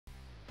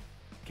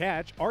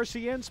Catch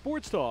RCN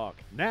SportsTalk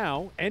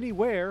now,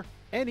 anywhere,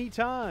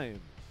 anytime.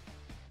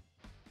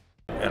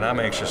 And I'm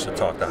anxious to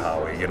talk to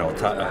Howie. You know,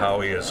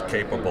 Howie is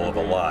capable of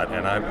a lot,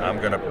 and I'm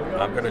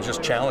gonna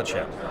just challenge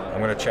him. I'm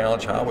gonna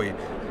challenge Howie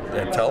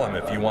and tell him,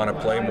 if you want to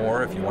play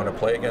more, if you want to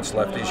play against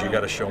lefties, you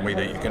got to show me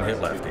that you can hit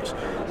lefties.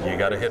 You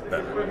got to hit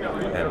better.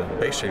 And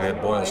basically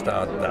it boils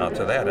down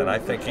to that, and I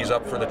think he's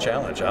up for the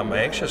challenge. I'm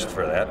anxious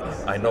for that.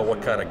 I know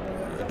what kind of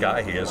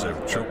guy he is, a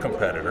true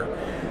competitor,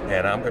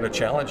 and I'm going to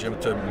challenge him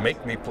to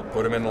make me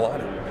put him in the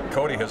lineup.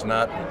 Cody has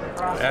not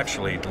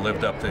actually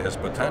lived up to his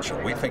potential.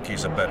 We think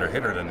he's a better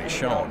hitter than he's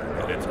shown.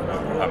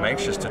 I'm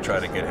anxious to try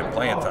to get him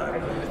playing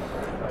time.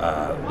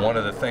 One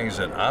of the things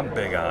that I'm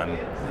big on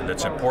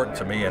that's important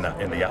to me in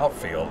the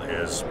outfield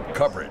is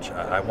coverage.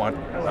 I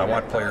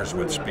want players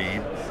with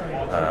speed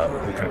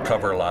who can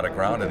cover a lot of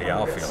ground in the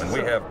outfield. And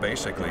we have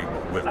basically,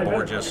 with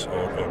Borges,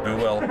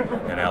 Odubel,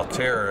 and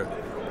Altair,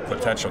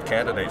 potential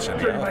candidates in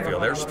the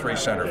outfield. There's 3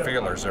 center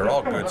fielders. They're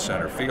all good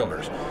center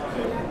fielders.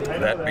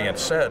 That being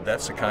said,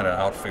 that's the kind of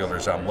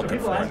outfielders I'm looking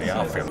for in the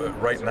outfield.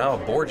 Right now,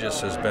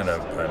 Borges has been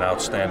an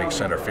outstanding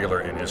center fielder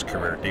in his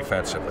career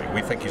defensively.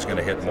 We think he's going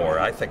to hit more.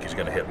 I think he's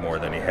going to hit more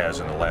than he has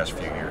in the last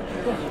few years.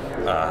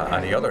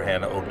 On the other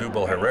hand,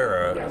 Odubel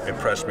Herrera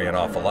impressed me an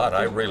awful lot.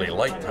 I really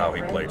liked how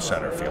he played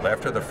center field.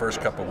 After the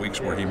first couple of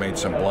weeks where he made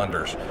some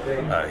blunders,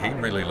 he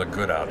really looked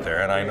good out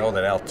there. And I know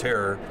that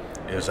Altair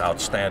is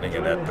outstanding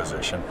in that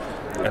position.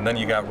 And then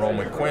you got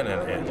Roman Quinn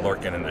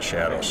lurking in the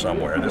shadows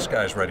somewhere. This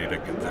guy's ready to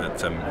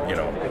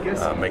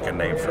make a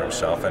name for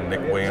himself. And Nick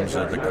Williams,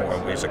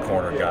 he's a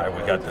corner guy.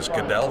 We got this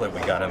Goodell that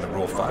we got in the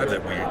Rule 5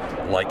 that we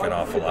like an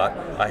awful lot.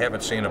 I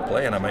haven't seen him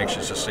play, and I'm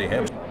anxious to see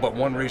him. But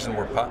one reason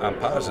I'm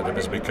positive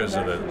is because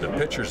of the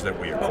pitchers that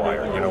we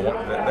acquired. You know,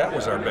 that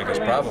was our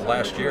biggest problem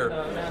last year.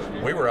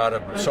 We were out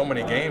of so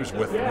many games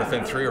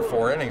within 3 or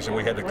 4 innings, and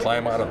we had to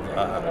climb out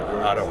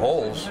of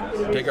holes,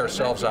 dig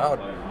ourselves out.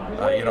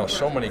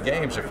 So many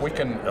games. If we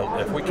can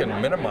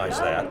minimize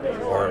that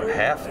or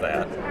half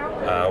that,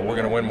 we're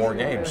going to win more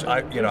games.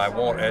 I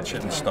won't etch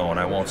it in stone.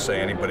 I won't say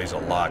anybody's a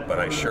lock, but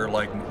I sure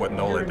like what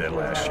Nola did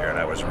last year, and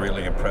I was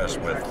really impressed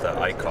with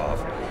Eichhoff.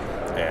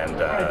 And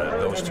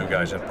those 2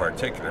 guys in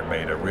particular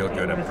made a real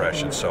good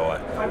impression. So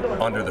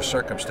under the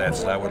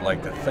circumstances, I would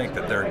like to think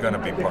that they're going to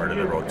be part of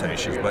the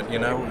rotations. But you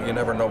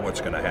never know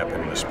what's going to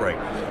happen in the spring.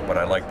 But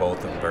I like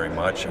both of them very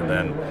much. And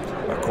then,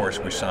 of course,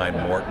 we signed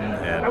Morton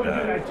and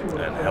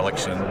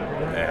Hellickson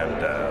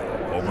and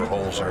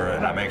Oberholzer,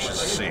 and I'm anxious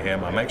to see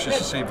him. I'm anxious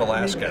to see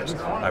Velasquez.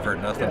 I've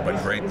heard nothing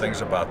but great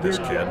things about this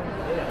kid,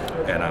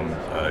 and I'm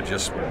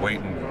just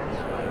waiting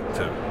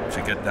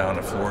to get down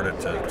to Florida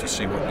to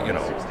see what,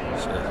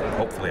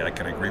 hopefully I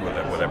can agree with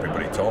what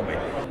everybody told me.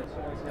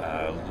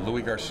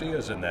 Louis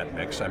Garcia's in that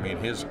mix. I mean,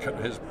 his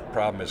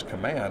problem is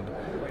command,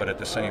 but at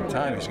the same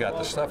time, he's got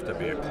the stuff to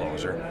be a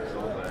closer.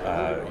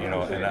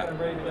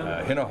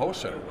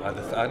 Hinojosa,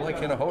 I like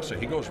Hinojosa.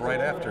 He goes right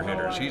after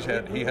hitters. He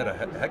had a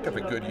heck of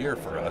a good year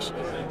for us.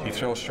 He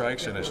throws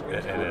strikes and is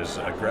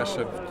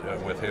aggressive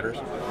with hitters.